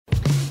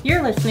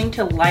You're listening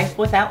to Life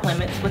Without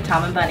Limits with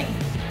Tom and Bunny.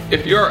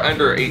 If you're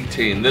under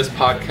 18, this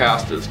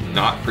podcast is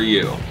not for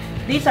you.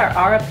 These are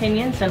our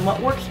opinions and what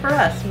works for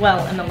us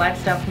well in the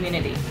lifestyle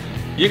community.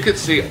 You can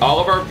see all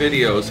of our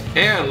videos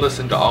and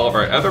listen to all of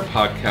our other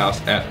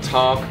podcasts at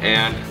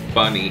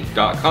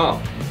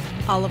tomandbunny.com.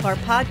 All of our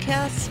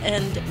podcasts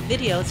and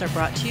videos are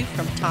brought to you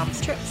from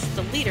Tom's Trips,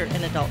 the leader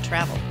in adult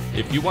travel.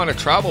 If you want to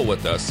travel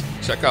with us,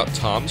 check out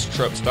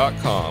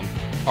tomstrips.com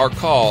or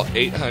call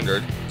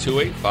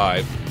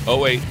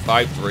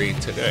 800-285-0853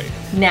 today.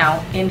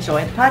 Now,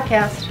 enjoy the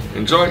podcast.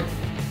 Enjoy.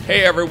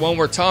 Hey everyone,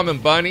 we're Tom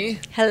and Bunny.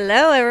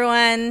 Hello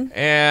everyone.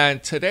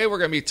 And today we're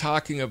going to be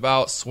talking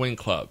about swing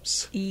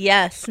clubs.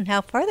 Yes, and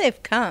how far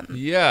they've come.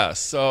 Yeah,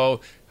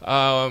 so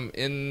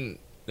in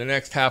the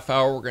next half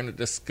hour we're going to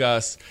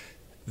discuss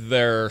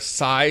their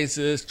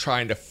sizes,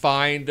 trying to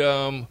find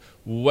them,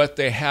 what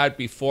they had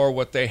before,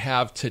 what they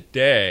have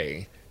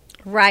today.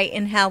 Right,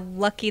 and how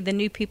lucky the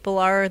new people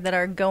are that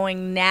are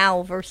going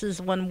now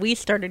versus when we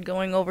started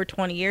going over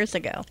 20 years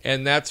ago.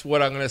 And that's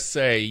what I'm going to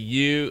say.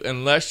 You,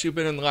 unless you've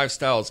been in the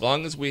lifestyle as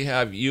long as we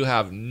have, you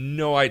have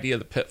no idea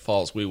the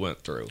pitfalls we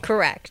went through.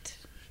 Correct.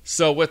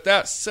 So with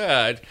that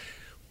said,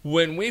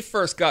 when we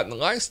first got in the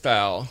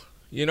lifestyle,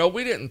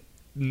 we didn't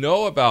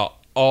know about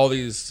all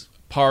these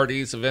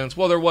parties, events.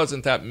 Well, there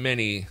wasn't that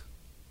many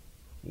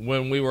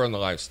when we were in the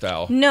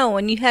lifestyle. No,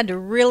 and you had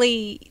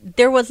to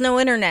there was no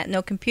internet,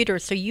 no computer,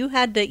 so you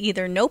had to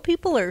either know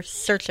people or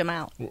search them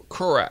out.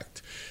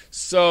 Correct.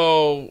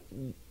 So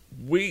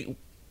we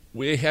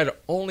had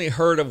only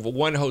heard of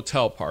one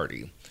hotel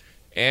party,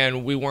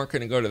 and we weren't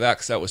going to go to that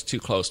because that was too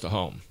close to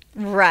home.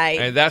 Right.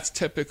 And that's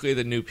typically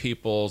the new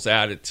people's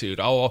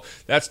attitude. Oh, well,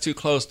 that's too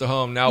close to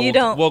home. Now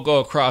we'll go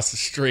across the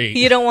street.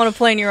 You don't want to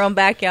play in your own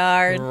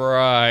backyard.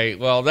 Right.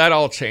 Well, that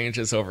all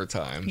changes over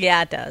time.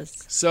 Yeah, it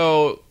does.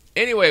 So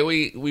anyway,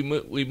 we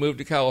moved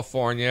to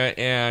California,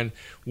 and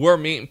we're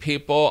meeting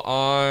people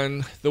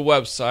on the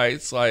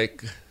websites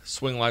like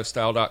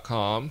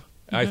swinglifestyle.com.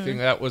 Mm-hmm. I think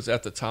that was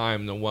at the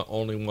time the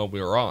only one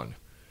we were on.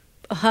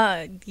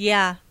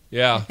 Yeah.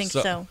 Yeah, I think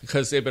so.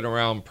 Because they've been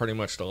around pretty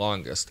much the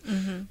longest.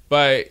 Mm-hmm.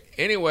 But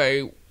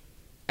anyway,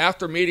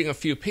 after meeting a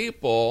few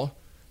people,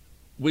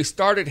 we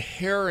started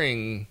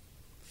hearing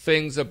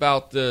things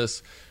about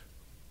this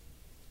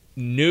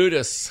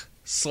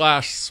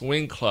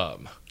nudist/swing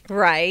club.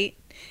 Right.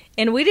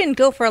 And we didn't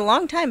go for a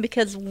long time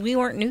because we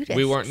weren't nudists.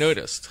 We weren't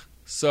nudist.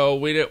 So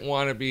we didn't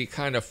want to be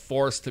kind of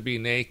forced to be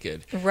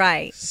naked.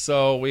 Right.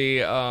 So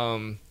we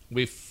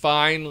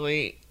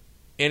finally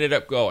ended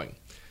up going.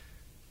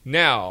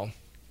 Now,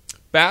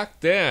 back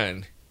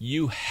then,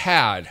 you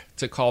had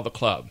to call the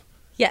club.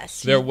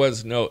 Yes. There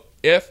was no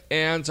ifs,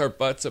 ands, or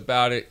buts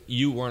about it.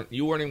 You weren't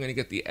even going to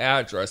get the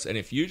address. And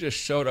if you just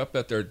showed up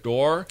at their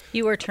door,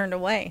 you were turned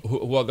away.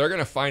 Well, they're going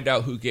to find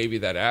out who gave you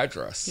that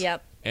address.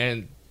 Yep.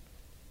 And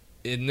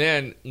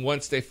then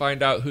once they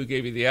find out who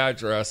gave you the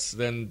address,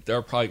 then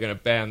they're probably going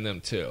to ban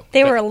them too.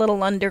 They were a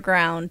little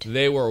underground.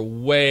 They were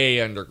way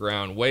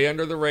underground, way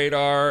under the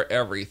radar,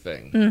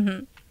 everything.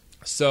 Mm-hmm.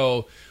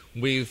 So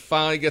we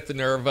finally get the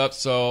nerve up.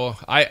 So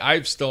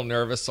I'm still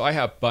nervous, so I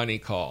have Bunny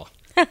call.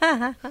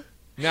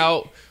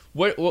 Now,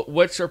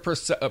 what's your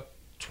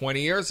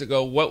 20 years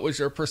ago, what was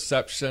your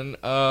perception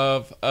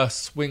of a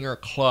swinger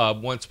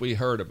club once we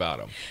heard about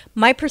them?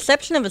 My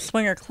perception of a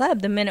swinger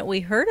club the minute we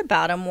heard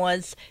about them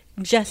was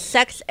just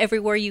sex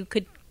everywhere you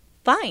could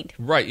find.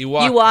 Right. You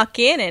walk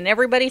in and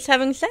everybody's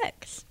having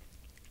sex.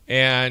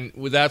 And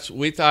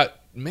we thought,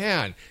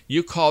 man,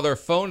 you call their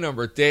phone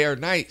number day or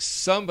night,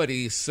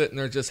 somebody's sitting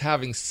there just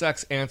having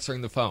sex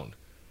answering the phone.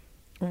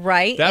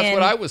 Right. That's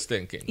what I was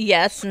thinking.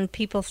 Yes, and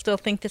people still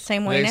think the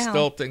same way now. They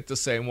still think the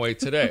same way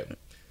today.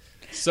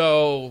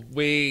 So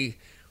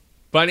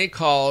Bunny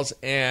calls,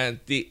 and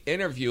the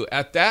interview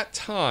at that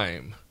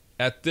time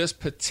at this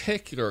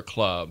particular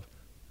club,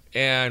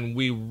 and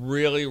we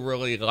really,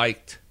 really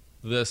liked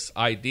this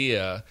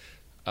idea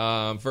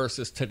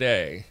versus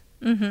today.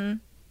 Mm-hmm.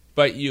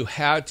 But you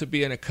had to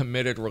be in a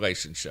committed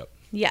relationship.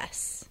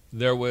 Yes.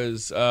 There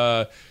was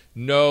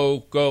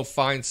no go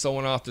find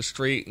someone off the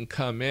street and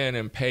come in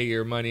and pay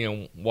your money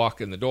and walk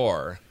in the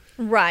door.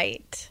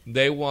 Right.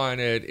 They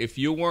wanted, if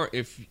you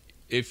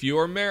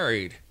were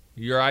married,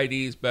 your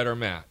IDs better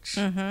match.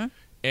 Mm-hmm.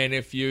 And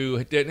if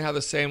you didn't have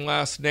the same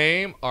last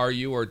name or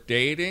you were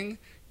dating,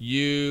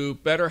 you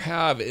better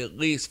have at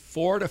least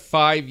 4 to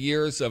 5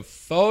 years of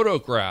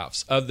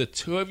photographs of the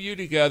two of you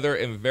together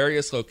in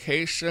various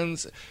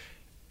locations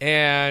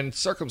and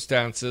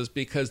circumstances,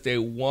 because they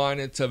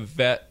wanted to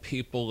vet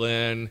people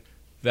in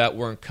that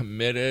were in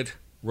committed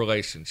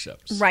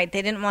relationships. Right.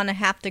 They didn't want to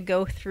have to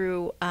go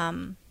through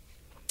a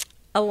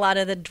lot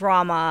of the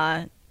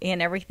drama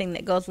and everything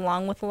that goes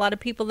along with a lot of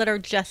people that are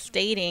just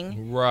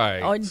dating.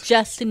 Right. Or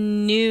just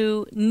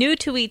new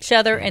to each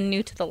other and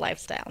new to the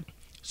lifestyle.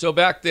 So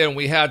back then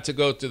we had to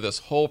go through this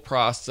whole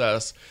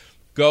process,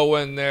 go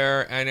in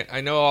there, and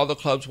I know all the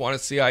clubs want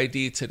to see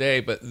ID today,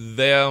 but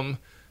them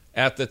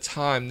at the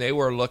time, they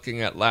were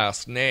looking at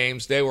last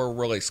names. They were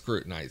really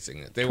scrutinizing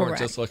it. They weren't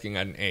Correct. just looking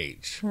at an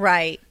age.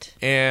 Right.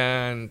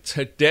 And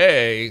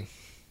today,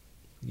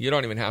 you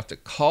don't even have to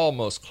call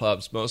most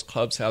clubs. Most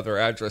clubs have their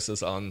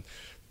addresses on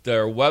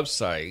their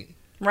website.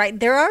 Right.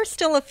 There are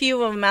still a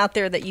few of them out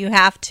there that you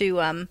have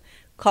to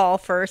call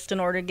first in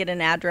order to get an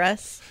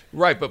address.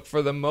 Right, but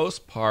for the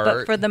most part...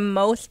 But for the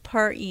most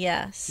part,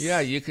 yes. Yeah,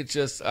 you could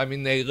just... I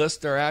mean, they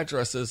list their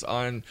addresses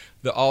on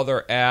all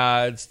their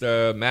ads,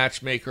 the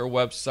matchmaker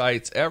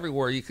websites,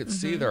 everywhere you could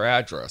see their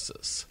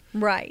addresses.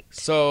 Right.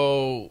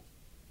 So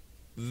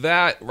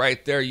that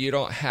right there, you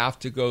don't have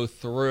to go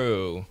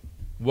through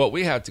what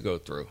we had to go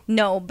through.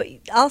 No, but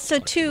also,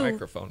 too,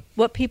 Microphone.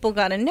 what people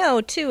got to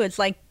know, too, is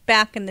like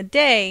back in the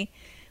day,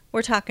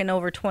 we're talking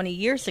over 20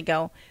 years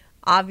ago,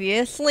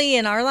 obviously,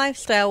 in our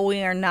lifestyle,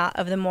 we are not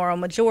of the moral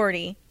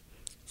majority.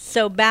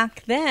 So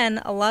back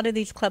then, a lot of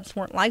these clubs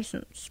weren't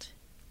licensed.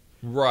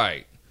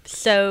 Right.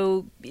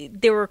 So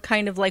they were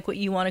kind of like what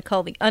you want to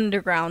call the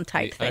underground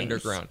type things.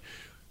 Underground.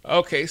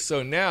 Okay,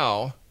 so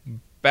now,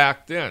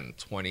 back then,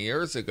 20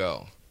 years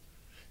ago,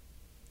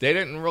 they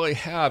didn't really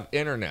have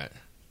internet.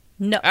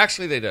 No.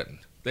 Actually, they didn't.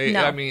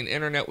 No. I mean,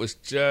 internet was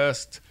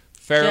just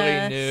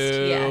fairly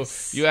new.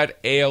 Yes. You had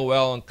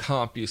AOL and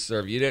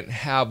CompuServe. You didn't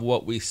have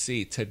what we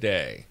see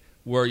today,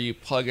 where you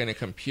plug in a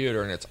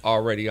computer and it's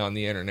already on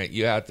the internet.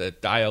 You had to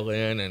dial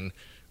in and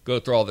go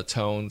through all the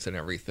tones and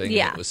everything.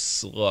 Yeah. And it was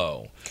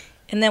slow.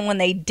 And then when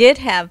they did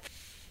have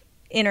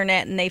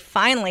internet and they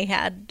finally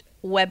had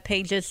web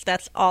pages,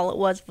 that's all it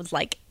was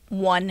like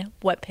one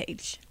web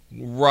page.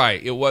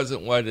 Right. It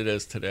wasn't what it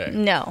is today.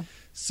 No.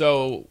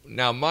 So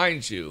now,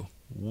 mind you,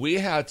 we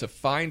had to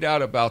find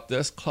out about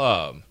this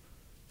club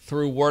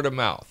through word of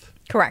mouth.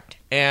 Correct.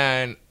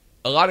 And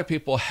a lot of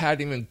people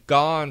hadn't even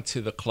gone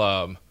to the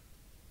club,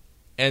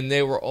 and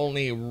they were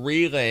only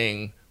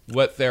relaying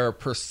what their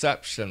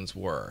perceptions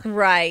were.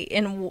 Right.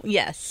 And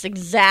yes,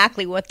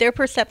 exactly what their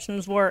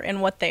perceptions were and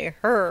what they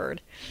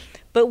heard.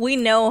 But we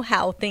know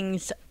how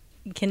things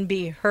can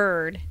be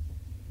heard.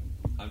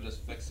 I'm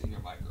just fixing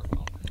your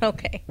microphone.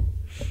 Okay.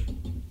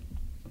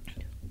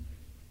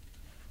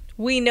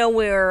 We know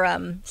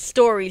where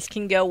stories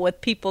can go with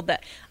people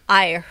that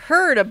I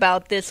heard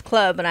about this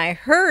club and I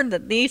heard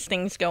that these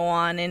things go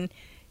on. And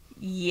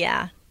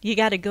yeah, you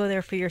got to go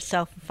there for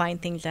yourself and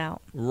find things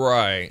out.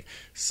 Right.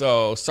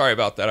 So sorry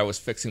about that. I was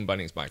fixing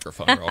Bunny's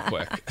microphone real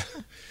quick.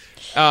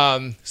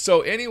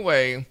 So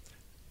anyway,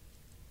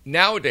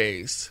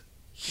 nowadays,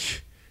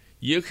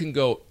 you can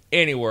go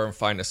anywhere and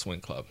find a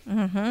swing club.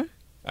 Mm-hmm.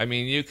 I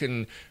mean, you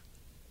can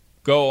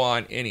go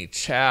on any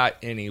chat,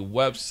 any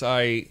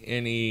website,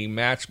 any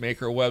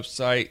matchmaker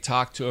website,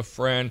 talk to a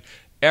friend.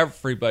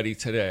 Everybody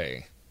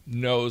today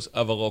knows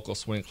of a local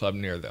swing club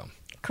near them.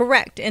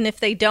 Correct. And if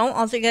they don't,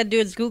 all you got to do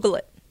is Google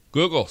it.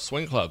 Google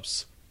swing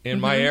clubs in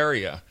my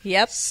area.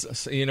 Yep.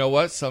 So, you know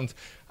what?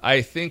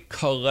 I think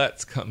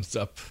Colette's comes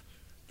up.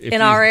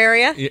 In our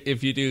area?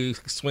 If you do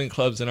swing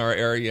clubs in our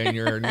area and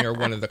you're near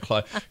one of the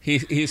clubs,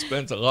 he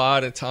spends a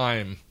lot of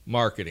time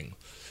marketing.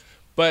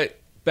 But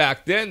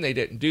back then, they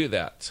didn't do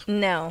that.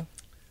 No.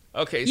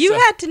 Okay, You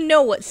had to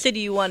know what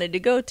city you wanted to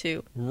go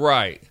to.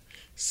 Right.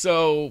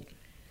 So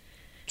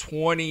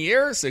 20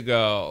 years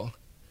ago,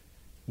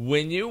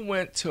 when you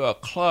went to a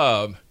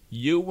club,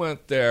 you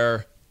went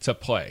there to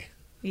play.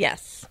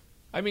 Yes.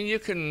 I mean, you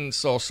can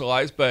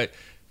socialize, but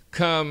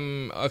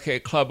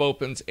club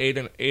opens 8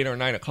 or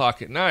 9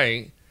 o'clock at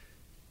night,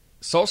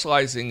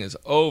 socializing is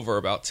over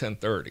about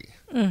 10:30.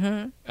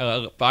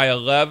 Mm-hmm. By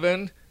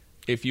 11,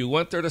 if you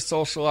went there to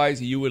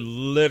socialize, you would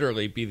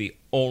literally be the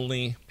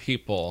only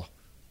people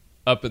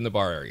up in the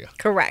bar area.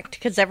 Correct,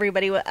 because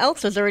everybody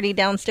else was already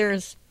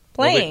downstairs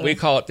playing. Well, we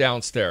call it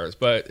downstairs,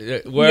 but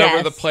wherever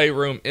Yes. the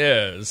playroom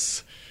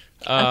is.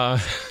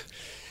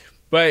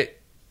 But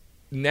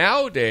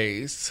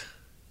nowadays,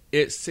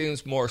 it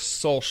seems more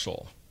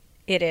social.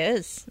 It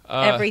is.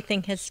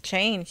 Everything has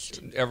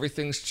changed.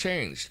 Everything's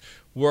changed.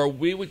 Where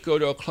we would go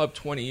to a club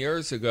 20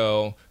 years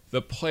ago,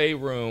 the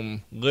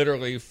playroom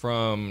literally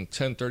from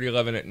 10:30,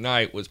 11 at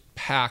night was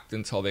packed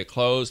until they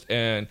closed,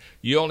 and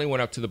you only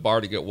went up to the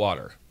bar to get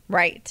water.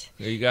 Right.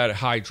 You got to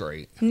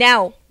hydrate.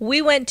 Now, we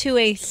went to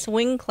a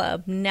swing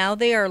club. Now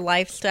they are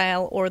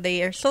lifestyle or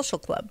they are social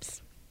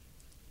clubs.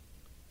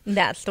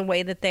 That's the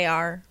way that they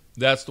are.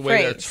 That's the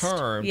way phrased. they're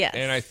termed, Yes.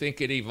 and I think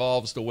it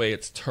evolves the way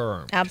it's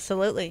termed.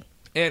 Absolutely.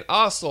 And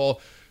also,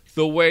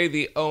 the way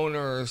the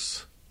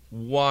owners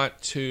want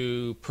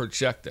to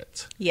project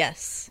it.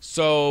 Yes.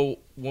 So,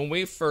 when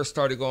we first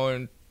started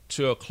going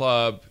to a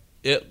club,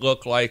 it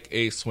looked like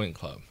a swing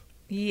club.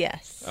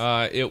 Yes.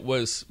 It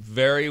was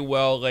very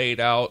well laid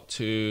out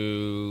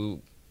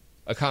to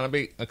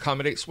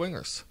accommodate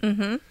swingers.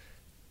 Mm-hmm.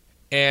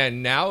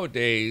 And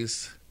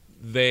nowadays,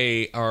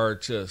 they are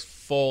just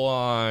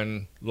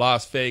full-on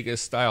Las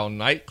Vegas-style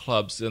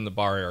nightclubs in the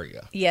bar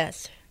area.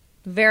 Yes.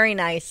 Very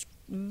nice.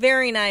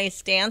 Very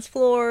nice dance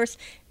floors,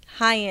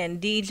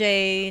 high-end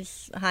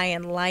DJs,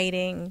 high-end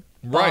lighting,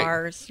 Right.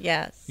 bars.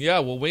 Yes. Yeah,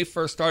 when we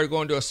first started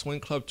going to a swing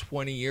club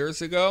 20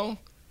 years ago,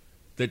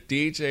 the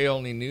DJ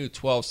only knew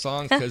 12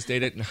 songs because they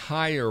didn't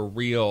hire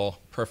real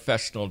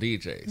professional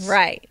DJs.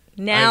 Right.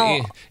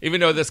 Now,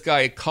 even though this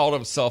guy called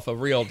himself a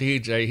real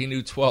DJ, he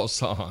knew 12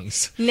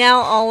 songs.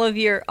 Now all of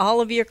your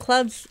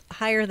clubs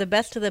hire the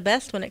best of the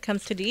best when it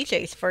comes to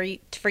DJs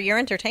for your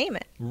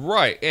entertainment.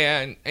 Right.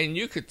 And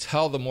you could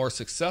tell the more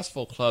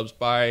successful clubs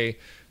by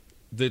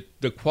the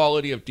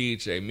quality of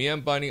DJ. Me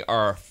and Bunny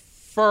are a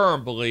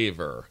firm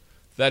believer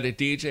that a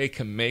DJ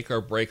can make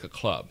or break a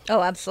club.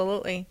 Oh,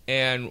 absolutely.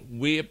 And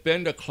we have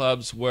been to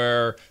clubs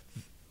where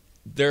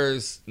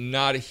there's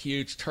not a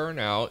huge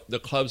turnout. The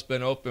club's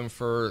been open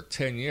for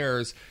 10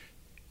 years,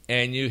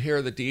 and you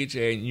hear the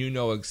DJ and you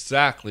know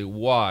exactly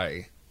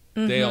why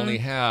they only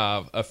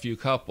have a few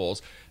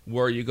couples.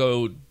 Where you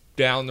go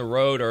down the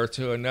road or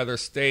to another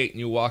state and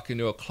you walk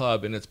into a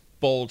club and it's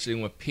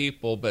bulging with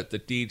people, but the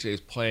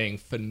DJ's playing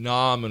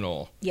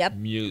phenomenal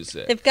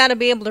music. They've got to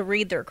be able to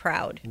read their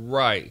crowd.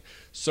 Right.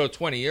 So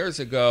 20 years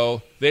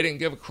ago, they didn't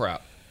give a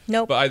crap.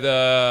 Nope. By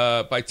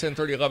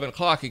 10:30, 11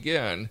 o'clock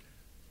again,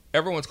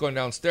 everyone's going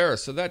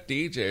downstairs, so that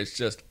DJ is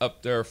just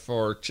up there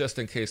for just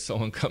in case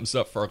someone comes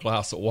up for a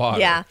glass of water.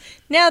 Yeah.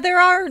 Now there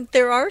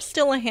are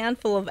still a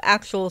handful of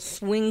actual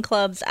swing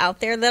clubs out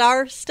there that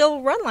are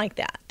still run like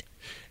that.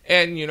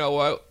 And you know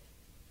what?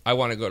 I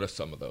want to go to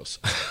some of those.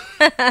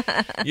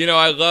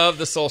 I love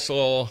the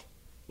social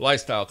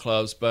lifestyle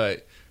clubs,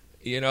 but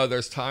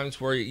there's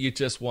times where you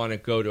just want to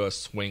go to a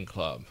swing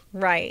club.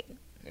 Right.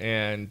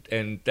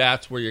 And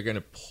that's where you're going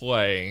to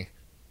play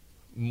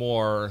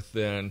more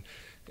than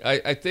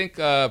I think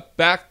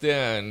back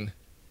then,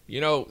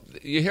 you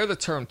hear the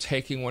term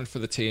taking one for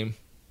the team?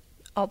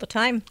 All the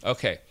time.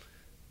 Okay.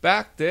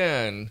 Back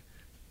then,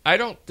 I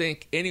don't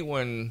think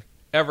anyone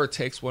ever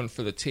takes one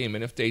for the team.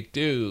 And if they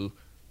do,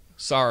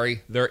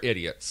 sorry, they're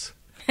idiots.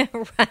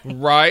 Right.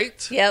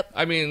 Right? Yep.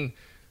 I mean,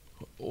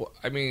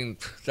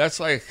 that's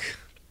like...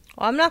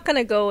 Well, I'm not going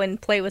to go and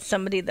play with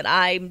somebody that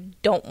I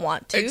don't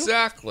want to.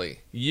 Exactly.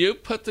 You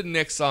put the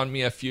Knicks on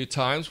me a few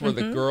times where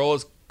the girl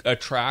is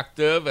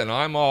attractive and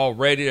I'm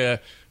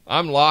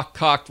locked,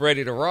 cocked,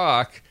 ready to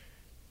rock,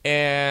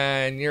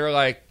 and you're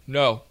like,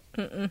 no.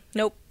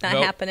 Nope, not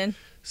happening.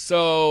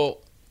 So,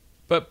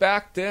 but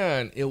back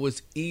then it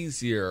was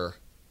easier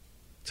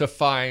to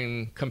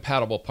find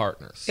compatible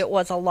partners. It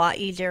was a lot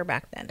easier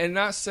back then. And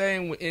not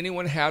saying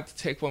anyone had to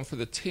take one for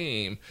the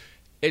team.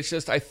 It's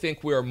just I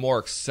think we were more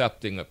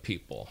accepting of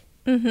people.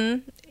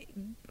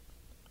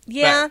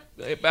 Yeah.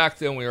 Back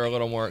then we were a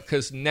little more,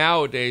 because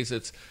nowadays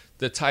it's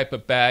the type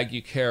of bag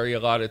you carry a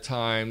lot of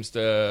times,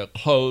 the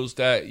clothes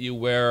that you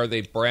wear, are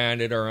they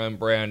branded or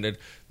unbranded?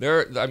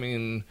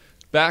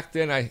 Back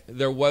then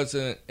there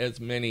wasn't as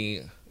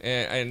many,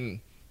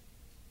 and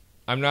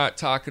I'm not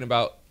talking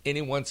about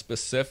anyone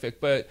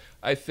specific, but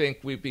I think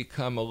we've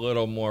become a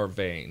little more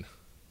vain.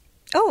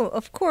 Oh,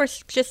 of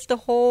course, just the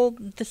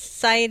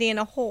society in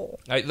a whole.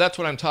 That's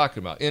what I'm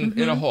talking about, in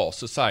a whole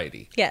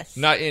society. Yes.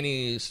 Not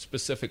any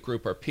specific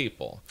group or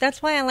people.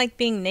 That's why I like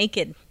being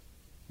naked.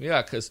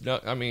 Yeah, because,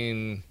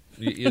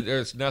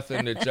 there's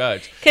nothing to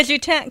judge. Because you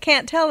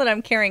can't tell that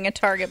I'm carrying a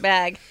Target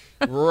bag.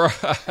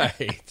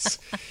 Right.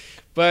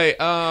 But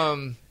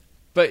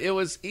it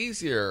was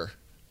easier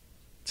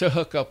to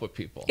hook up with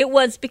people. It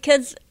was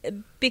because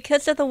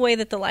of the way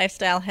that the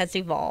lifestyle has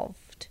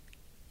evolved.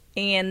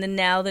 And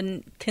now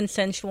the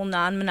consensual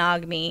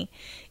non-monogamy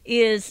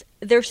is,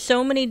 there's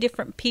so many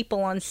different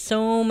people on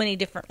so many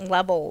different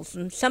levels.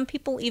 And some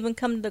people even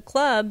come to the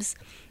clubs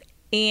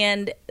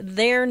and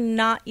they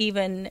don't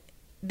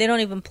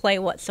even play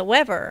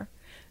whatsoever,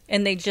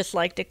 and they just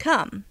like to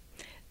come.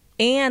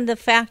 And the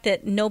fact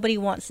that nobody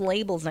wants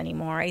labels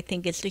anymore, I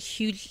think is the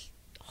huge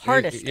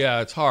hardest.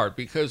 Yeah, it's hard,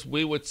 because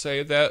we would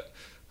say that,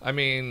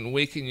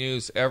 we can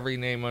use every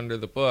name under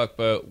the book,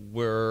 but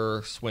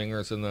we're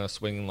swingers in the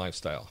swinging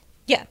lifestyle.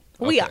 Yeah,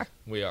 we are.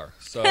 We are.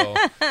 So,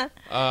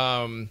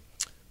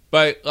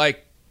 but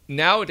like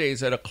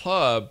nowadays at a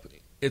club,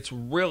 it's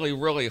really,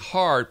 really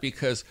hard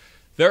because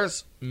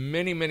there's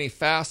many, many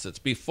facets.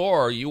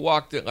 Before, you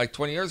walked in, like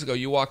 20 years ago,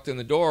 you walked in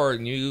the door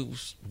and you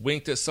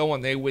winked at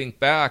someone, they winked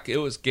back, it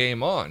was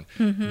game on.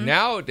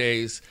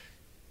 Nowadays,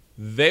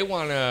 they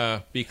want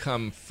to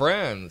become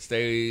friends.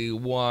 They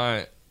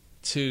want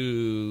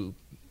to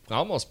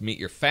almost meet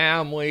your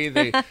family.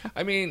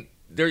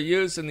 They're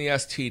using the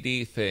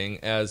STD thing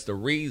as the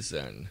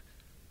reason.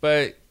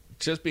 But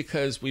just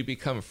because we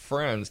become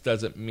friends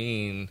doesn't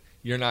mean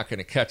you're not going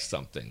to catch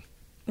something.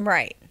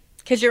 Right.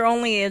 Because you're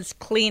only as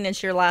clean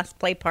as your last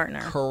play partner.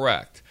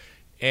 Correct.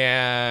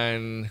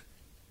 And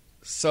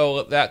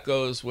so that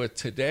goes with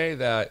today,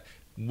 that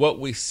what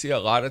we see a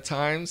lot of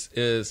times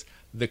is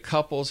the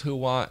couples who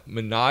want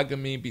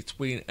monogamy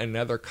between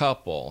another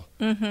couple.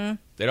 They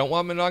don't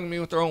want monogamy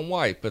with their own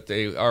wife, but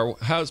they are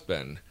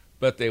husband,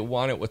 but they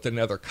want it with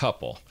another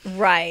couple.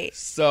 Right.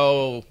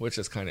 So, which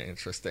is kind of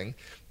interesting.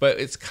 But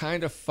it's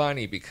kind of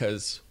funny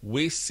because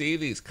we see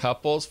these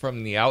couples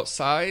from the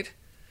outside,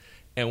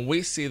 and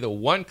we see the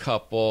one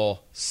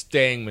couple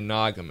staying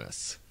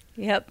monogamous.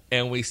 Yep.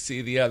 And we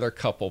see the other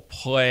couple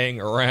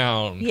playing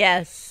around.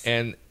 Yes.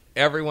 And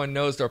everyone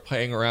knows they're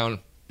playing around,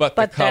 but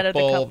the But that other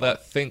couple couple.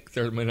 that think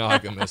they're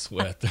monogamous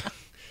with.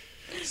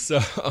 So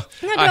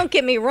Now, don't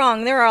get me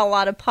wrong. There are a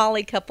lot of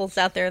poly couples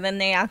out there. Then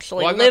they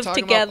actually well, live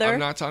together. I'm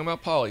not talking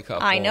about poly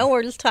couple. I know.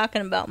 We're just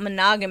talking about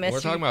monogamous.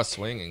 We're talking about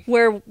swinging.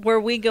 where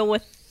we go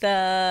with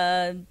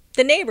the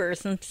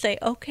neighbors and say,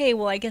 okay,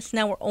 well, I guess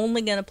now we're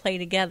only going to play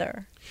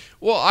together.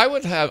 Well, I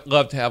would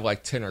love to have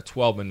like 10 or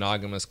 12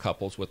 monogamous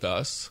couples with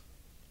us.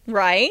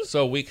 Right?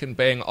 So we can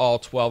bang all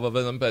 12 of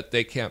them, but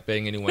they can't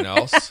bang anyone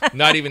else.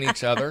 Not even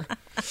each other.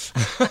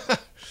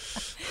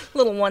 A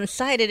little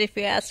one-sided, if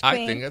you ask me.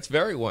 I think it's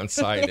very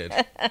one-sided.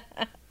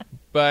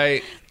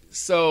 But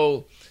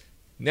so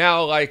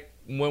now, like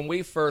when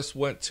we first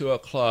went to a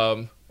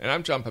club, and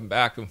I'm jumping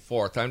back and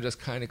forth, I'm just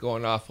kind of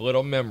going off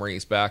little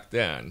memories back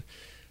then.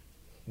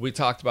 We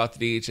talked about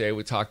the DJ,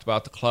 we talked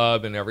about the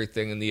club and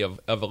everything in the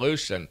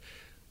evolution.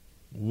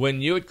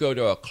 When you would go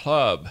to a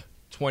club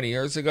 20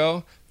 years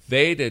ago,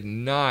 they did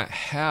not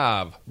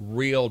have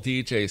real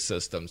DJ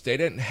systems. They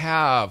didn't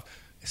have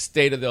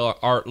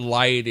state-of-the-art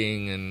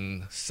lighting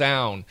and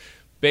sound.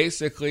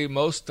 Basically,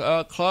 most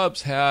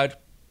clubs had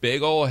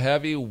big old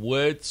heavy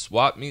wood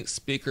swap meet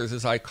speakers,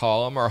 as I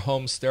call them, or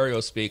home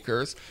stereo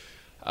speakers.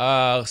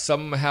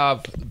 Some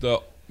have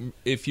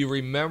if you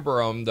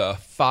remember them, the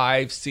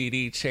 5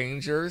 CD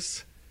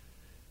changers.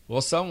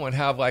 Well, some would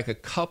have like a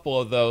couple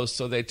of those,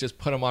 so they just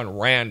put them on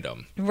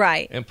random.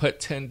 Right. And put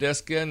 10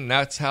 discs in, and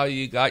that's how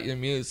you got your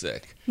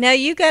music. Now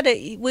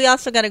we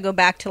also got to go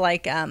back to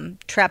like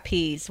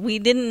trapeze. We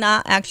did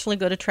not actually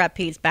go to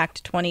trapeze back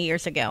to 20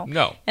 years ago.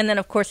 No. And then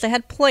of course they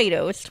had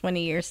Play-Dohs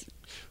 20 years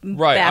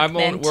Right. back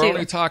then we're too.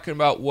 only talking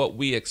about what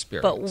we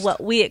experienced. But what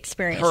we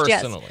experienced,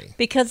 Personally. yes,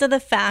 because of the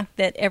fact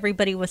that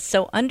everybody was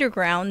so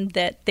underground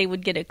that they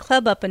would get a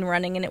club up and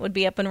running, and it would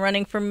be up and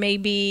running for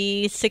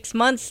maybe 6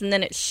 months, and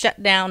then it's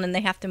shut down, and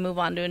they have to move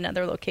on to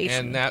another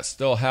location. And that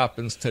still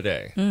happens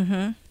today.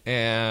 Mm-hmm.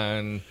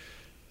 And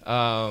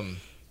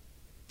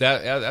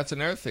that's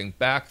another thing.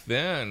 Back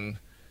then,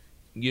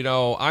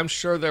 I'm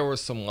sure there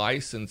was some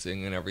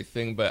licensing and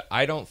everything, but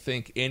I don't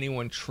think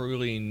anyone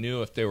truly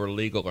knew if they were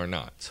legal or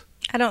not.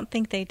 I don't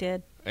think they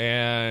did.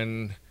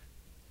 And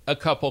a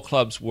couple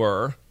clubs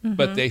were, Mm-hmm.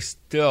 but they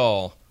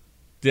still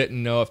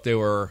didn't know if they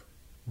were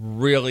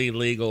really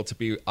legal to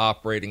be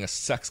operating a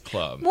sex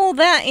club. Well,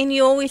 that, and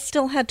you always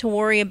still had to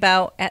worry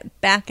about,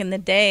 back in the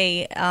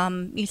day,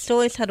 you still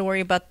always had to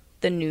worry about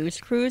the news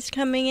crews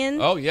coming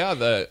in. Oh yeah,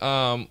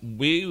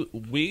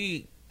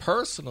 we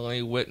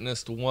personally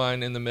witnessed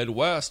one in the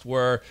Midwest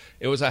where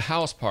it was a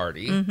house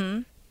party,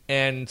 Mm-hmm.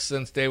 and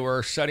since they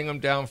were shutting them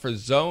down for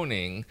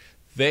zoning,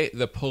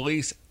 the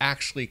police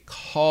actually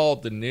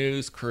called the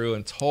news crew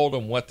and told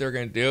them what they're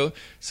going to do.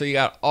 So you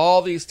got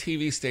all these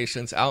TV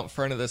stations out in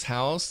front of this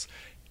house,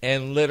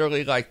 and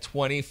literally like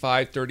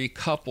 25, 30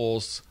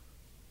 couples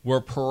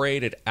were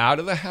paraded out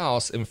of the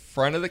house in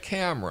front of the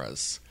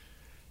cameras.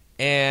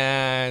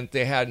 And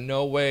they had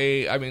no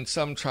way, I mean,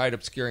 some tried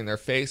obscuring their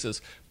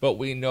faces, but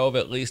we know of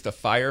at least a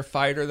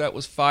firefighter that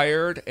was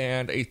fired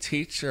and a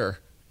teacher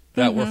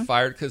that were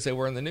fired because they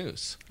were in the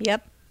news.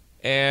 Yep.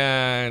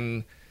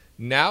 And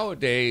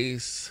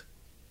nowadays,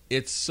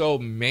 it's so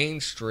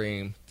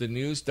mainstream, the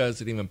news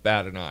doesn't even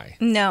bat an eye.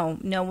 No,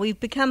 we've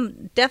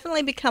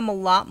definitely become a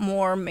lot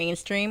more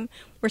mainstream.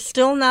 We're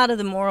still not of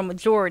the moral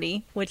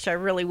majority, which I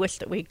really wish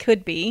that we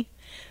could be.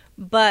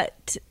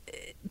 But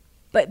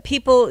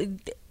people,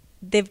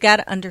 they've got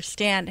to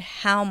understand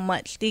how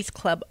much these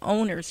club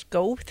owners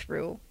go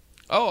through.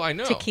 Oh, I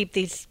know. To keep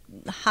these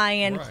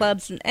high-end Right.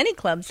 clubs and any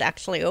clubs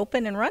actually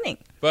open and running.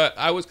 But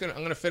I'm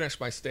going to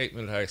finish my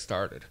statement that I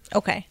started.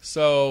 Okay.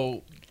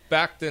 So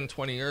back then,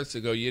 20 years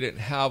ago, you didn't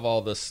have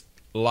all this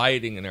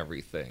lighting and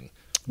everything.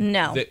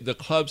 No. The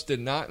clubs did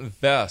not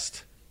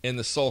invest in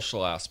the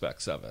social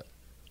aspects of it.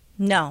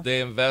 No.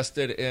 They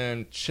invested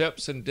in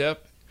chips and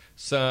dip,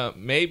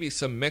 maybe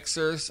some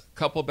mixers, a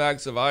couple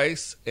bags of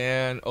ice,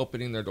 and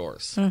opening their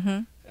doors.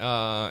 Mm-hmm.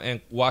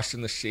 And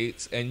washing the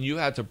sheets. And you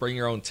had to bring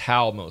your own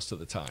towel most of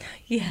the time.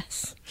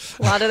 Yes.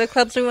 A lot of the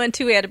clubs we went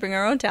to, we had to bring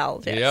our own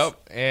towels. Yes.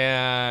 Yep.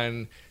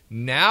 And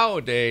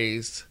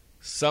nowadays,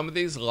 some of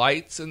these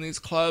lights in these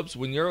clubs,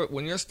 when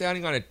you're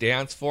standing on a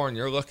dance floor and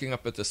you're looking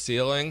up at the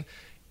ceiling,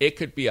 it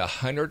could be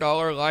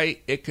 $100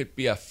 light. It could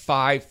be a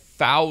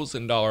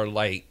 $5,000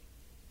 light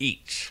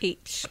each.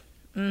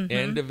 Mm-hmm.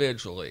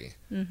 Individually.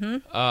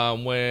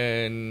 Mm-hmm.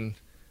 And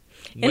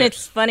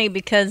it's funny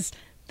because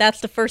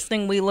that's the first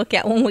thing we look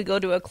at when we go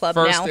to a club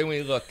now. First thing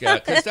we look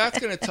at, because that's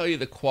going to tell you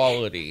the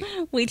quality.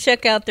 We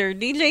check out their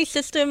DJ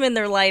system and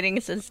their lighting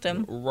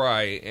system.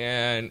 Right.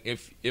 And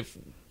if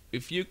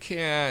you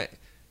can't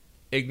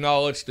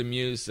acknowledge the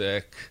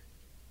music,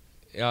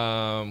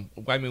 I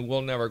mean,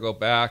 we'll never go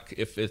back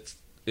if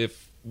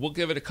we'll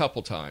give it a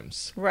couple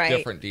times. Right.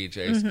 Different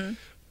DJs. Mm-hmm.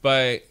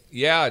 But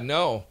yeah,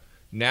 no.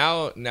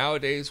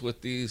 Nowadays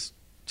with these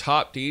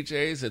top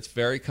DJs, it's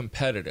very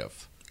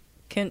competitive.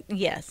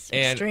 Yes,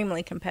 And,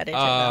 extremely competitive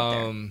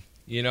out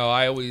there.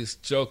 I always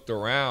joked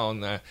around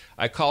that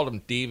I called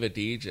them diva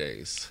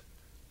DJs.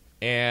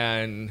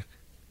 And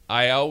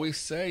I always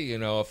say,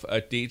 if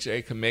a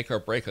DJ can make or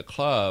break a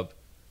club,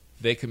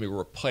 they can be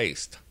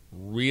replaced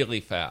really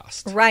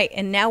fast. Right,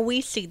 and now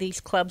we see these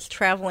clubs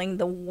traveling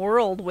the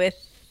world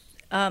with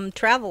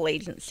travel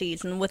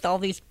agencies and with all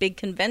these big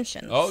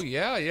conventions. Oh,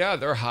 yeah.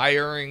 They're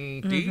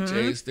hiring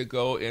DJs to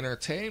go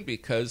entertain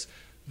because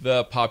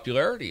the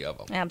popularity of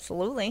them.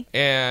 Absolutely.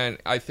 And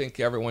I think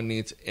everyone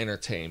needs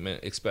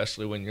entertainment,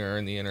 especially when you're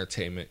in the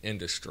entertainment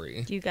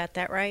industry. You got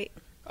that right.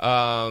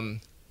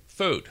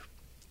 Food.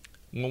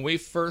 When we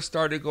first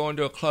started going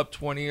to a club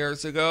 20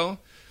 years ago,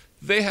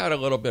 they had a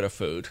little bit of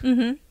food.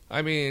 Mm-hmm.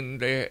 I mean,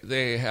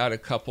 they had a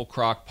couple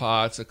crock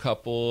pots, a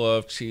couple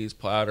of cheese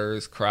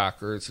platters,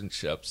 crackers and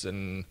chips,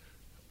 and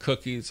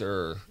cookies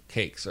or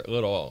cakes, or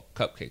little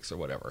cupcakes or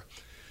whatever.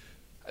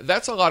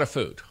 That's a lot of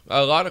food.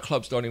 A lot of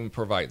clubs don't even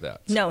provide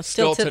that. No,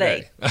 still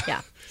today.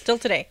 Yeah, still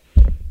today.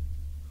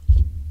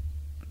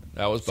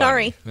 That was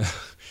Sorry.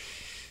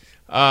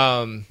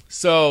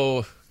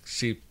 So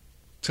she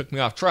took me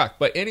off track.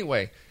 But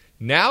anyway,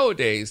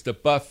 nowadays the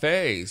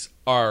buffets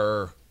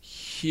are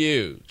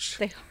huge.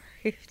 They are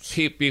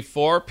huge.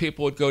 Before,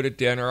 people would go to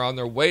dinner on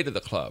their way to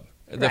the club.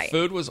 The Right.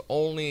 food was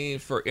only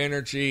for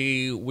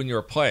energy when you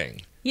were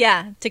playing.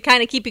 Yeah, to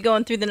kind of keep you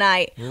going through the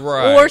night.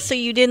 Right. Or so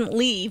you didn't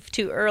leave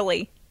too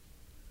early.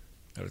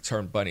 Got to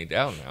turn Bunny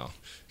down now.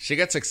 She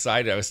gets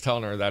excited. I was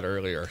telling her that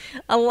earlier.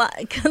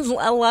 Because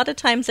a lot of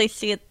times I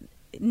see it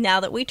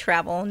now that we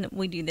travel and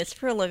we do this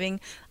for a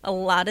living. A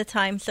lot of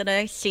times that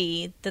I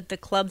see that the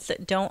clubs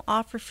that don't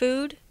offer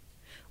food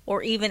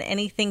or even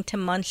anything to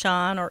munch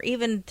on or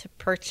even to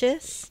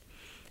purchase,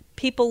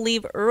 people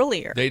leave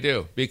earlier. They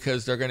do,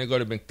 because they're going to go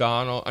to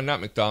McDonald's.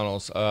 Not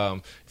McDonald's.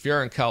 If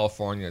you're in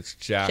California, it's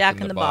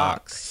Jack in the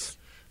Box.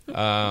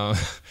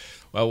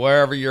 Well,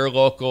 wherever your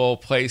local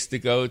place to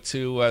go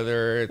to,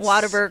 whether it's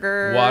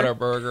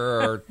Whataburger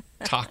or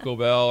Taco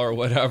Bell or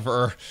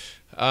whatever.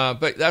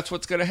 But that's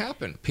what's going to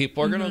happen.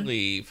 People are going to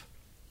leave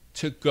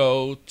to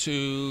go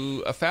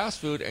to a fast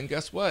food, and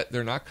guess what?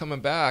 They're not coming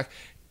back.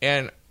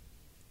 And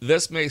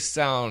this may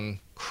sound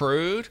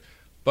crude,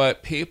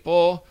 but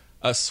people,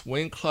 a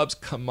swing club's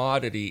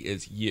commodity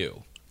is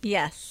you.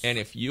 Yes. And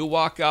if you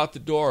walk out the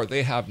door,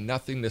 they have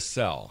nothing to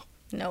sell.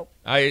 Nope.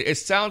 It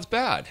sounds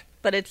bad.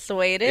 But it's the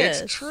way it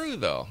is. It's true,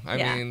 though. I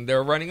Yeah. mean,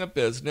 they're running a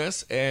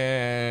business,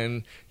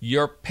 and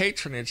you're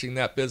patronaging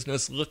that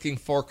business looking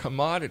for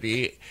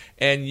commodity,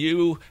 and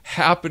you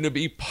happen to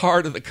be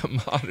part of the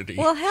commodity.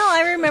 Well, hell,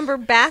 I remember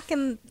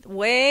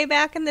way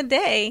back in the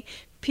day,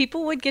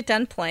 people would get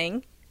done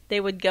playing. They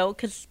would go,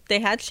 because they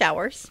had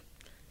showers.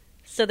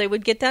 So they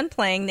would get done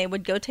playing. They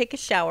would go take a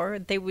shower.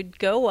 They would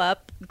go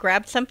up,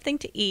 grab something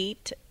to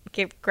eat,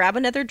 grab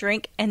another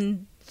drink,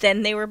 and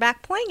then they were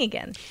back playing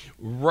again.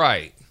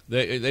 Right.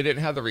 They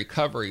didn't have the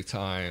recovery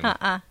time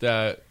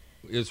that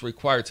is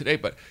required today.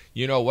 But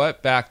you know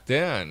what? Back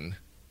then,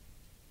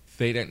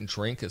 they didn't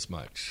drink as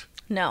much.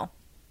 No.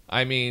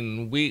 I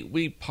mean,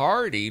 we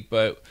partied,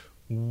 but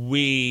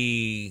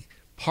we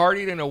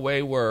partied in a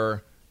way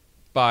where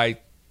by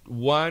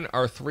 1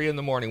 or 3 in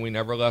the morning, we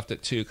never left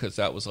at 2 because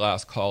that was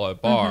last call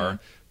at bar.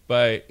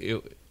 But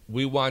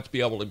we wanted to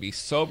be able to be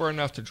sober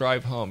enough to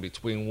drive home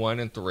between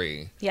 1 and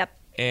 3. Yep.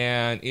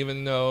 And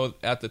even though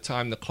at the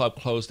time the club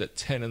closed at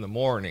 10 in the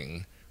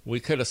morning, we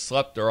could have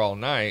slept there all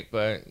night,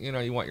 but,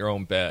 you want your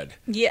own bed.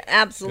 Yeah,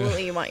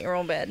 absolutely. You want your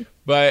own bed.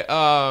 But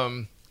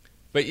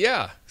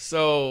yeah,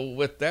 so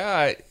with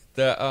that,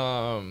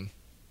 I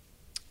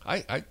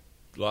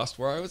lost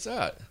where I was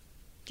at.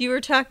 You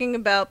were talking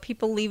about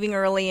people leaving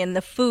early and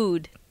the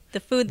food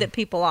that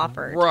people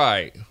offered.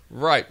 Right.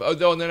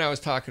 Although then I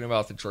was talking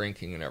about the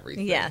drinking and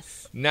everything.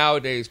 Yes.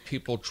 Nowadays,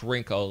 people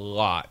drink a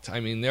lot. I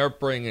mean, they're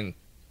bringing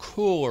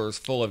coolers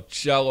full of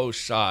Jell-O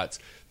shots.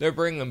 They're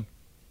bringing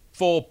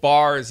full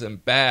bars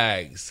and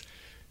bags.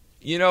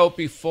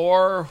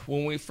 Before,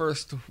 when we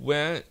first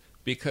went,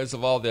 because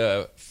of all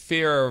the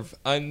fear of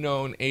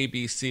unknown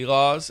ABC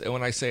laws, and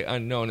when I say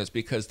unknown, it's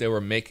because they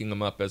were making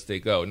them up as they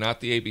go. Not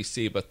the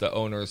ABC, but the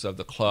owners of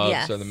the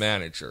clubs or the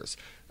managers.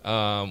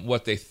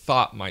 What they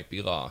thought might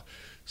be law.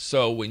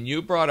 So when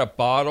you brought a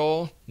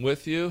bottle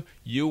with you,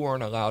 you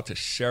weren't allowed to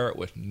share it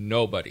with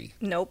nobody.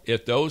 Nope.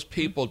 If those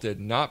people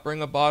did not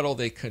bring a bottle,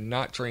 they could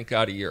not drink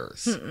out of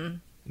yours.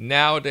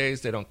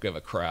 Nowadays, they don't give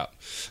a crap.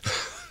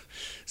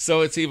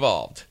 So it's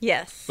evolved.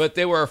 Yes. But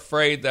they were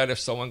afraid that if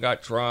someone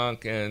got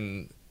drunk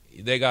and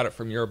they got it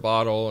from your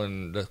bottle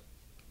and the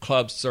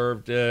club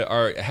served it,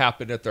 or it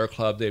happened at their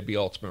club, they'd be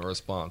ultimately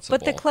responsible.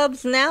 But the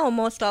clubs now,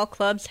 most all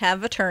clubs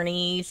have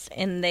attorneys,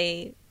 and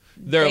they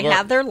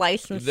have their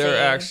licensing. They're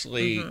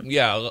actually,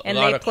 a And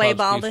lot they of play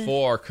clubs by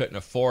before couldn't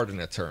afford an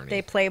attorney.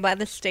 They play by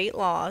the state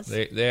laws.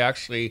 They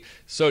actually,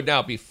 so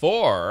now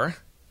before,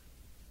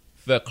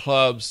 the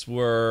clubs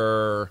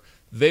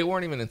they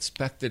weren't even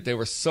inspected. They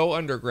were so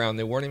underground,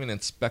 they weren't even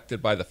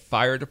inspected by the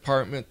fire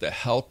department, the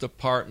health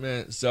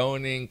department,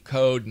 zoning,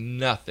 code,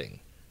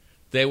 nothing.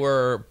 They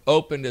were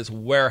opened as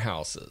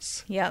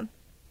warehouses. Yep.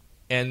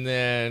 And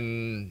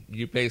then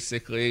you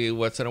basically,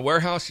 what's in a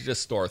warehouse, you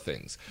just store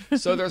things.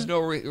 So there's no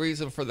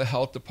reason for the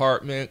health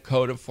department,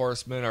 code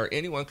enforcement, or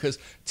anyone, because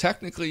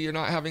technically you're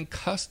not having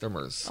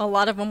customers. A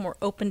lot of them were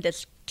opened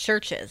as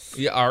churches.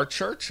 Yeah, our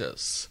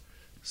churches.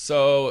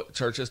 So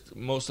churches,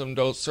 most of them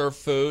don't serve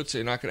food, so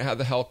you're not going to have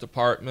the health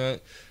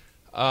department.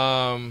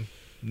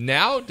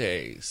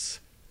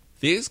 Nowadays,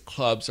 these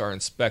clubs are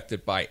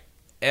inspected by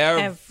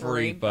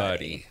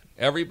everybody.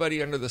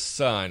 Everybody under the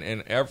sun,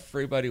 and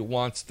everybody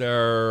wants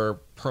their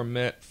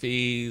permit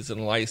fees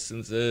and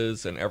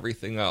licenses and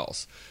everything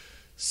else.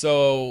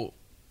 So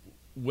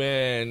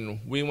when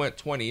we went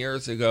 20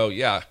 years ago,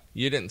 yeah,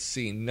 you didn't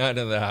see none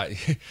of that.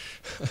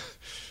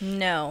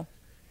 No.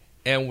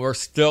 And we're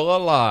still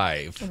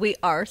alive. We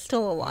are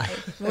still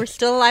alive. We're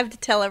still alive to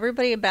tell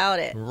everybody about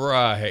it.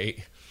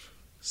 Right.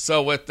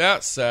 So with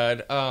that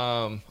said,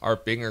 our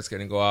binger's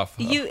going to go off.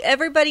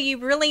 Everybody, you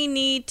really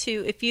need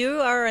to, if you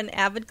are an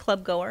avid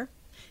club goer,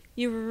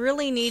 you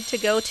really need to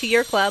go to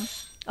your club.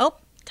 Oh,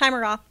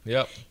 timer off.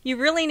 Yep. You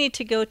really need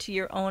to go to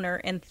your owner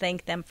and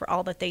thank them for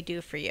all that they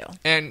do for you.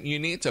 And you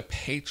need to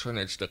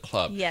patronage the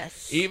club.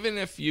 Yes. Even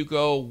if you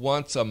go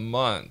once a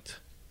month,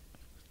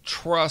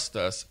 trust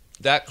us,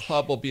 that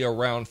club will be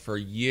around for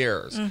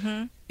years.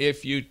 Mm-hmm.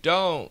 If you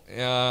don't,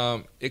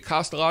 it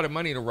costs a lot of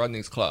money to run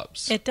these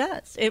clubs. It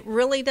does. It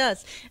really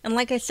does. And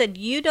like I said,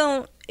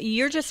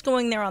 you're just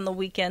going there on the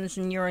weekends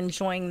and you're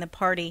enjoying the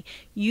party.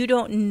 You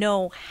don't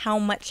know how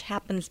much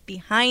happens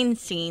behind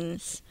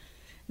scenes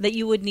that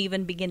you wouldn't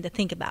even begin to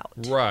think about.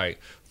 Right.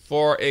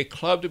 For a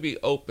club to be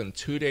open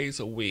 2 days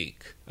a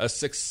week, a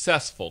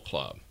successful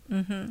club,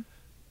 mm-hmm.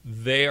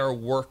 they are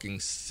working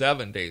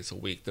 7 days a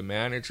week, the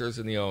managers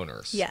and the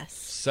owners. Yes.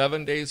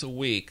 7 days a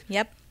week.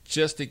 Yep.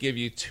 Just to give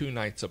you 2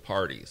 nights of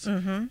parties.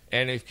 Mm-hmm.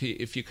 And if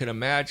you can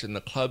imagine the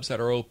clubs that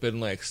are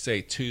open, like,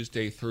 say,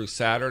 Tuesday through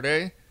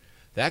Saturday,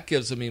 that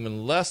gives them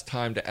even less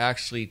time to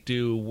actually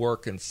do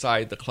work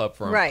inside the club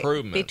for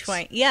improvements.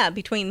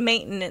 Between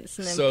maintenance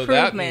and so improvements. So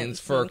that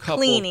means for a couple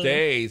cleaning. of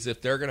days,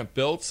 if they're going to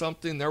build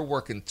something, they're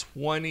working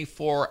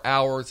 24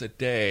 hours a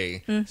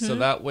day. Mm-hmm. So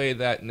that way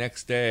that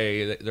next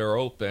day that they're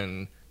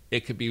open,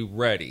 it could be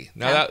ready.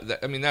 Now,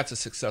 that's a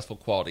successful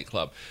quality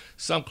club.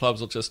 Some clubs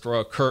will just throw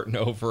a curtain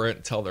over it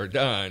until they're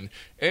done,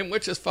 and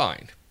which is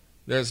fine.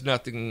 There's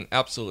nothing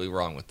absolutely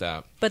wrong with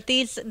that. But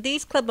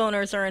these club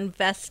owners are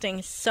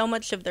investing so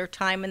much of their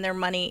time and their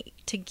money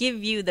to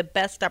give you the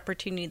best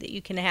opportunity that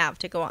you can have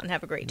to go out and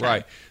have a great time.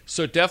 Right.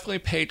 So definitely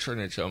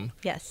patronage them.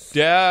 Yes.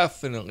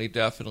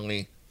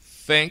 Definitely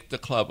thank the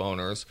club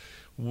owners.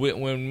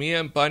 When me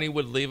and Bunny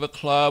would leave a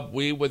club,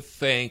 we would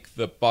thank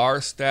the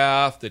bar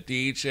staff, the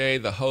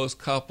DJ, the host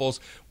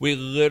couples. We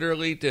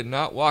literally did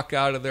not walk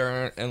out of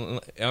there,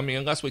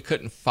 unless we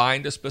couldn't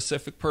find a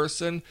specific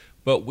person,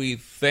 but we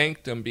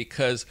thanked them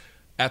because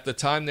at the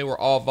time they were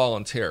all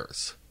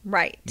volunteers.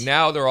 Right.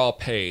 Now they're all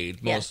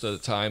paid most of the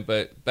time,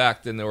 but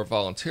back then they were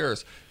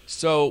volunteers.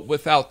 So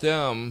without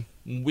them,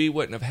 we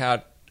wouldn't have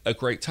had a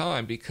great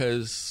time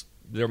because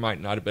there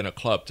might not have been a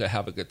club to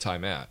have a good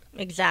time at.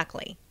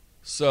 Exactly.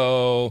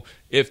 So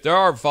if there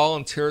are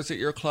volunteers at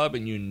your club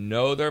and you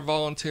know they're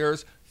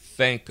volunteers,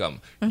 thank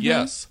them. Mm-hmm.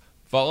 Yes,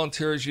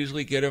 volunteers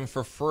usually get in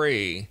for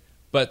free,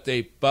 but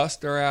they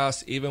bust their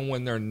ass even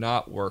when they're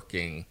not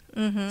working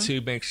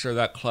to make sure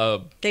that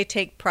club... They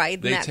take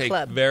pride in that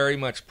club. They take very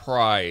much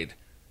pride,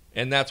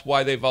 and that's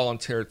why they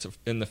volunteered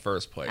in the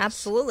first place.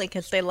 Absolutely,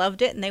 because they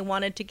loved it and they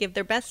wanted to give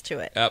their best to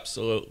it.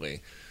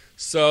 Absolutely.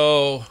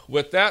 So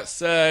with that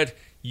said...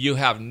 You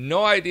have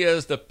no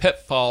ideas the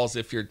pitfalls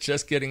if you're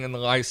just getting in the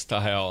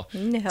lifestyle.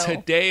 No.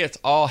 Today, it's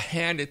all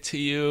handed to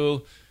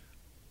you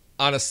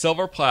on a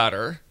silver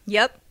platter.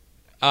 Yep.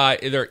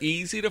 They're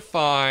easy to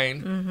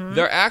find. Mm-hmm.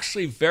 They're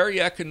actually very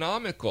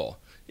economical.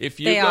 If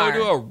you go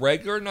to a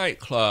regular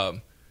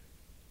nightclub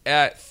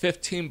at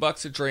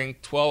 $15 a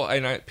drink,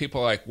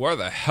 people are like, where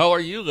the hell are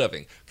you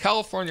living?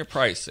 California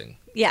pricing.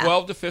 Yeah.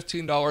 $12 to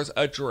 $15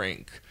 a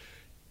drink.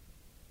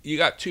 You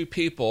got 2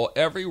 people.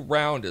 Every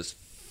round is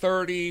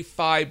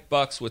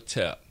 $35 with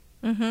tip.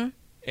 Mm-hmm.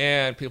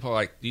 And people are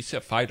like, you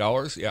said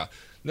 $5? Yeah.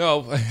 No.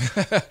 Or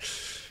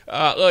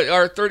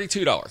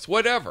 $32.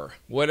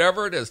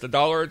 Whatever it is, the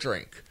 $1 a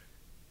drink.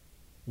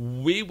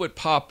 We would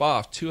pop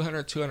off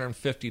 $200,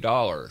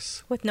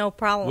 $250. With no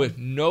problem. With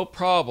no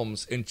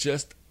problems in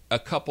just a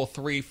couple,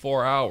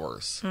 3-4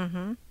 hours.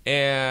 Mm-hmm.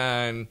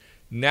 And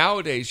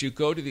nowadays, you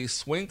go to these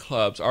swing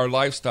clubs, our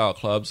lifestyle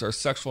clubs, our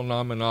sexual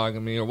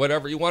non-monogamy, or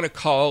whatever you want to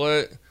call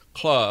it,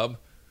 club.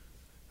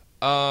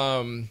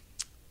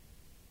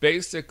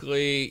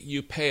 Basically,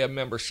 you pay a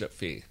membership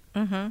fee.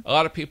 Mm-hmm. A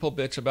lot of people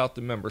bitch about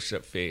the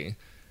membership fee.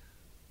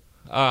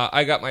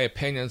 I got my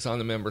opinions on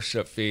the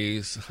membership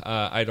fees.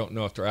 I don't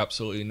know if they're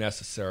absolutely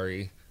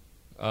necessary,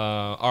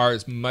 or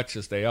as much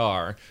as they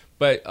are.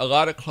 But a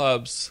lot of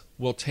clubs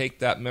will take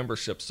that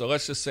membership. So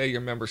let's just say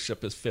your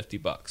membership is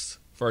 $50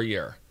 for a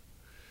year.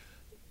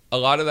 A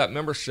lot of that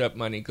membership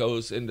money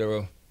goes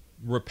into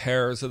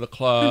repairs of the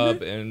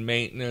club and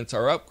maintenance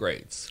or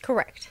upgrades.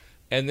 Correct.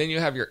 And then you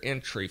have your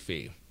entry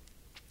fee.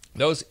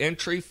 Those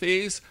entry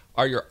fees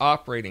are your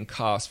operating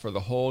costs for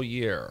the whole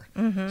year.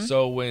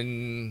 So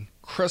when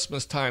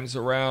Christmas time's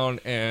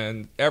around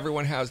and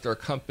everyone has their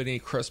company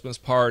Christmas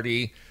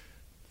party,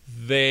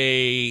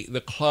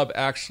 the club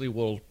actually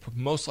will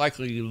most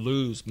likely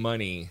lose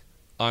money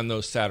on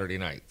those Saturday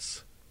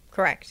nights.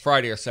 Correct.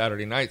 Friday or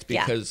Saturday nights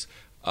because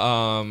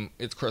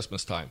it's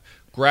Christmas time.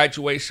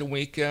 Graduation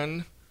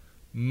weekend,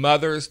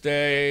 Mother's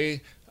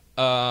Day,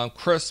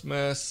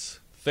 Christmas,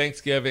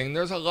 Thanksgiving.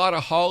 There's a lot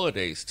of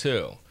holidays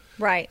too.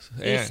 Right.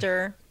 And,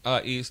 Easter.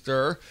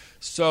 Easter.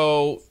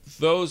 So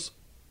those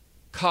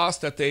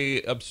costs that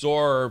they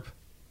absorb,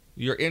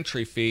 your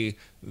entry fee,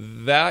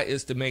 that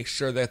is to make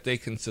sure that they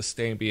can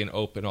sustain being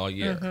open all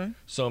year.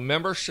 So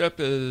membership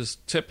is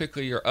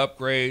typically your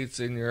upgrades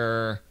and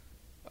your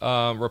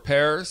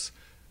repairs.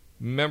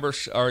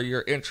 Membership or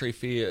your entry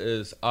fee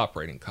is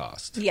operating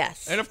cost.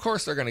 Yes. And of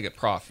course they're going to get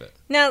profit.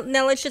 Now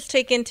let's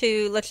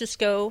just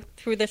go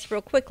through this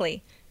real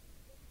quickly.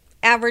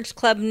 Average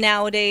club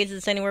nowadays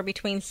is anywhere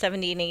between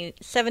 $70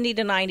 to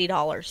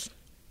 $90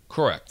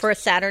 Correct. for a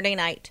Saturday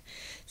night.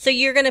 So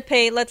you're going to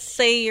pay, let's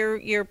say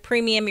your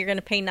premium, you're going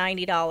to pay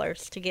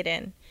 $90 to get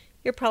in.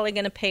 You're probably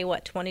going to pay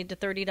what, $20 to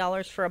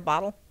 $30 for a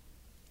bottle?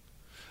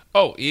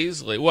 Oh,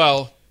 easily.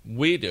 Well,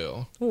 we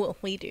do. Well,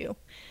 we do.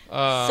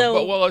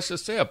 But let's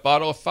just say a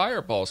bottle of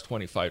Fireball is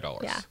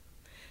 $25. Yeah.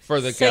 For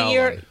the So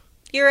gallon.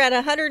 you're at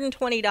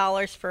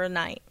 $120 for a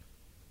night,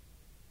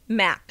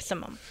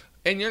 maximum.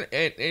 And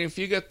if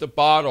you get the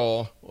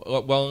bottle,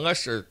 well,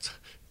 unless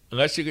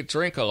you could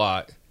drink a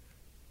lot,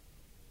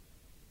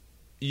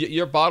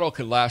 your bottle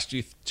could last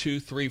you 2,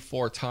 3,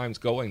 4 times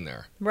going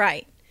there.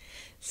 Right.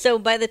 So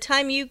by the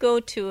time you go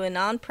to an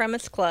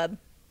on-premise club,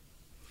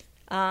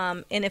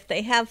 and if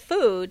they have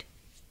food,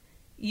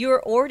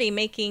 you're already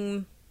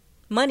making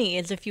money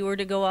as if you were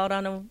to go out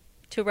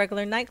to a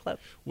regular nightclub.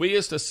 We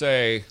used to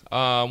say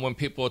when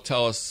people would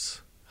tell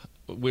us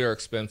we're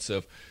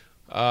expensive,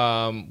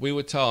 we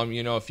would tell them,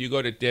 if you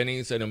go to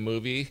Denny's at a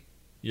movie,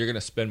 you're going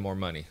to spend more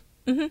money.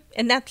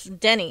 And that's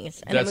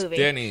Denny's in a movie. That's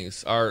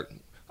Denny's, our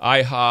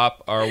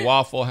IHOP, our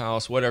Waffle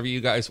House, whatever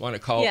you guys want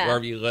to call it,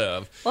 wherever you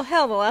live. Well,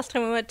 hell, the last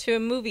time we went to a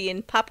movie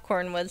and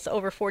popcorn was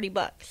over $40.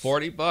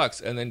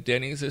 $40, and then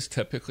Denny's is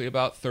typically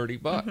about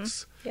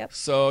 $30. Yep.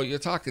 So you're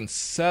talking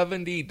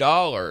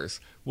 $70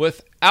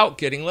 without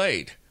getting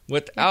laid,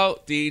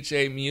 without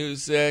DJ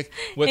music,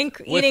 Eating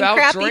without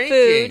crappy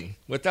drinking, food.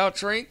 without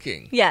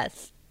drinking.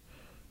 Yes.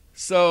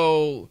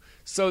 So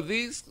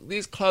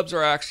these clubs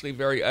are actually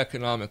very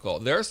economical.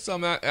 There's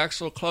some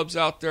actual clubs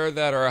out there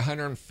that are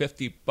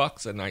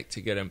 $150 a night to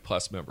get in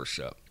plus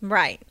membership.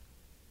 Right.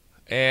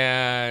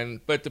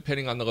 But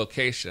depending on the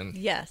location.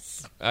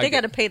 Yes. They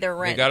got to pay their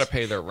rent. They got to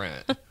pay their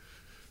rent.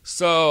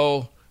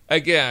 So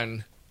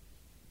again,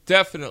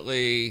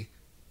 definitely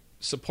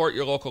support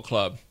your local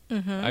club.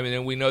 I mean,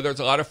 and we know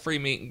there's a lot of free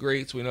meet and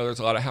greets. We know there's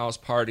a lot of house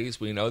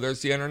parties. We know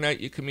there's the internet.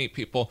 You can meet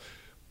people.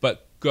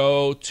 But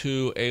go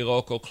to a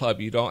local club.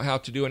 You don't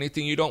have to do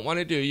anything you don't want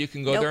to do. You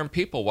can go there and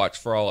people watch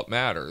for all it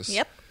matters.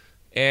 Yep.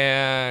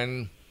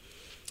 And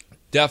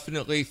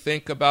definitely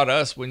think about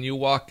us when you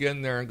walk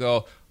in there and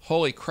go,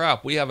 holy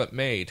crap, we haven't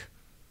made.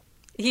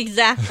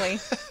 Exactly.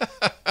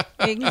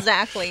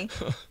 Exactly.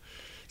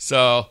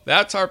 So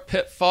that's our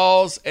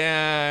pitfalls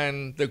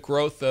and the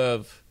growth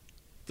of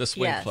the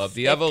swing club,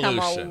 the evolution.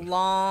 Come a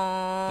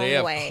long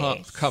way. They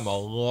have come a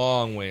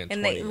long way in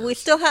 20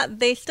 years.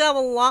 They still have a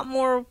lot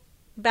more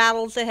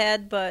battles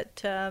ahead,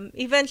 but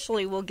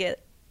eventually we'll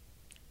get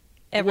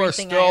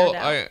everything ironed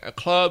out.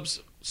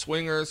 Clubs,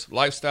 swingers,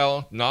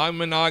 lifestyle,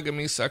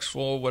 non-monogamy,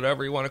 sexual,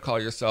 whatever you want to call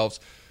yourselves,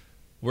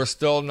 we're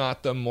still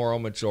not the moral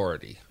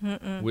majority.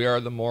 We are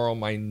the moral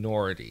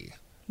minority.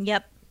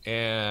 Yep.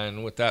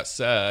 And with that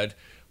said,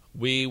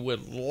 we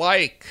would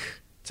like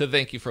to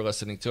thank you for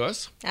listening to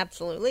us.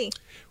 Absolutely.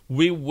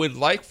 We would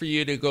like for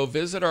you to go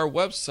visit our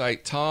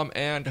website,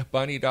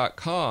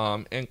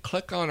 tomandbunny.com, and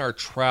click on our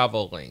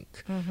travel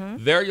link.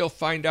 There you'll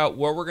find out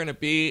where we're going to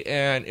be,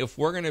 and if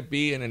we're going to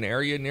be in an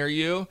area near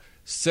you,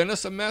 send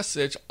us a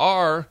message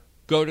or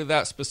go to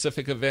that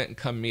specific event and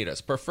come meet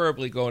us.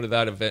 Preferably go to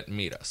that event and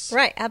meet us.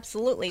 Right,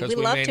 absolutely. Because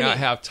we may not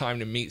have time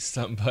to meet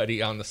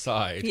somebody on the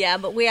side. Yeah,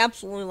 but we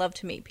absolutely love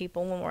to meet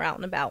people when we're out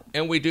and about.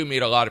 And we do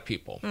meet a lot of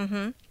people.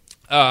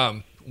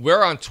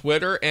 We're on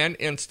Twitter and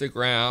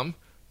Instagram,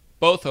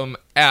 both of them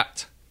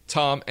at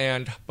Tom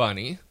and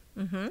Bunny.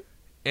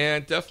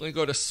 And definitely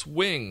go to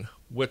Swing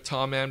with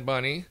Tom and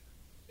Bunny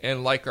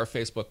and like our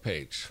Facebook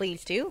page.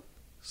 Please do.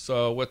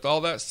 So with all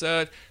that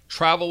said,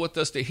 travel with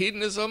us to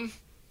Hedonism.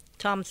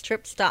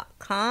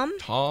 Tom'sTrips.com.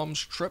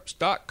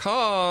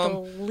 Tom'sTrips.com. The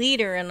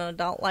leader in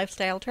adult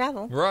lifestyle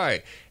travel.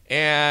 Right.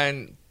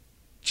 And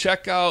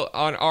check out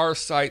on our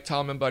site,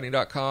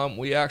 tomandbunny.com.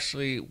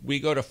 We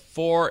go to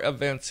 4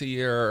 events a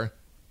year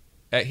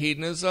at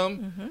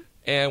Hedonism.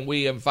 And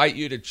we invite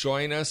you to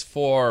join us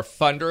for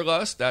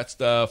Thunderlust. That's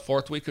the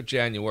 4th week of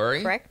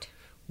January. Correct.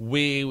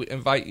 We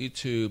invite you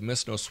to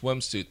Miss No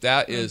Swimsuit.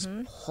 That is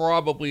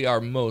probably our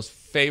most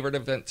favorite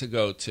event to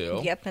go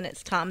to. Yep, and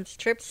it's Tom's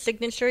Trip's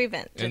signature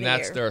event. And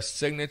that's their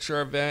signature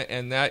event,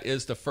 and that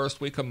is the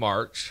first week of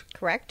March.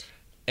 Correct.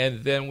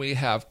 And then we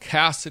have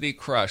Cassidy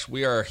Crush.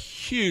 We are a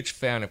huge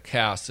fan of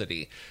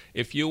Cassidy.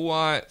 If you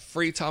want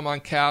free time on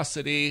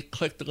Cassidy,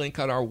 click the link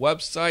on our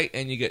website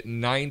and you get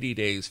 90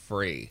 days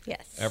free.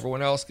 Yes.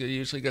 Everyone else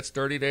usually gets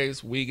 30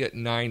 days. We get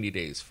 90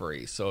 days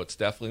free. So it's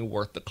definitely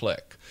worth the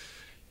click.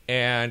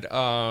 And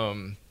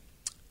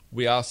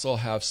we also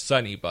have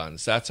Sunny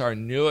Buns. That's our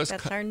newest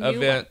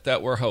event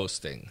that we're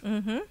hosting.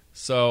 Mm-hmm.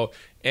 So,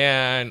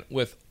 and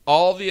with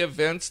all the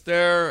events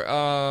there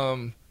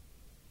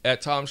at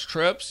Tom's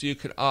Trips, you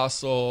can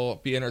also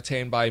be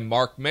entertained by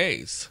Mark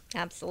Mays.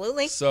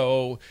 Absolutely.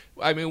 So,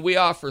 I mean, we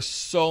offer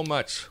so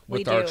much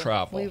with our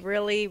travel. We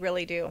really,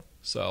 really do.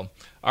 So,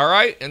 all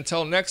right.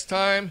 Until next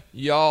time,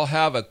 y'all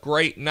have a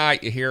great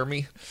night. You hear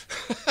me?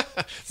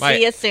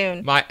 See you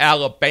soon. My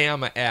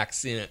Alabama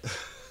accent.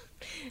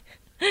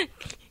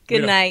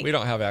 Good night. We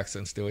don't have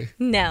accents, do we?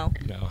 No.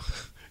 No.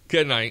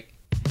 Good night.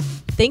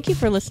 Thank you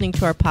for listening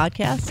to our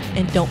podcast.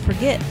 And don't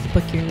forget to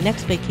book your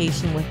next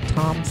vacation with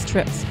Tom's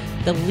Trips,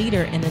 the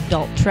leader in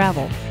adult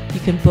travel. You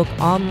can book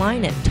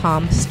online at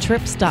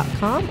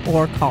tomstrips.com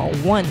or call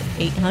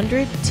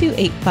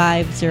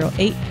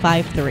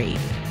 1-800-285-0853.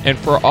 And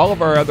for all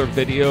of our other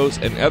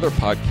videos and other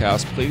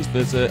podcasts, please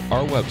visit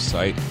our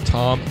website,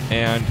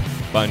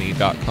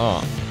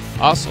 tomandbunny.com.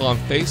 Also on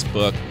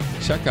Facebook,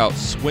 check out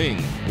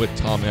Swing with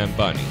Tom and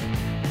Bunny.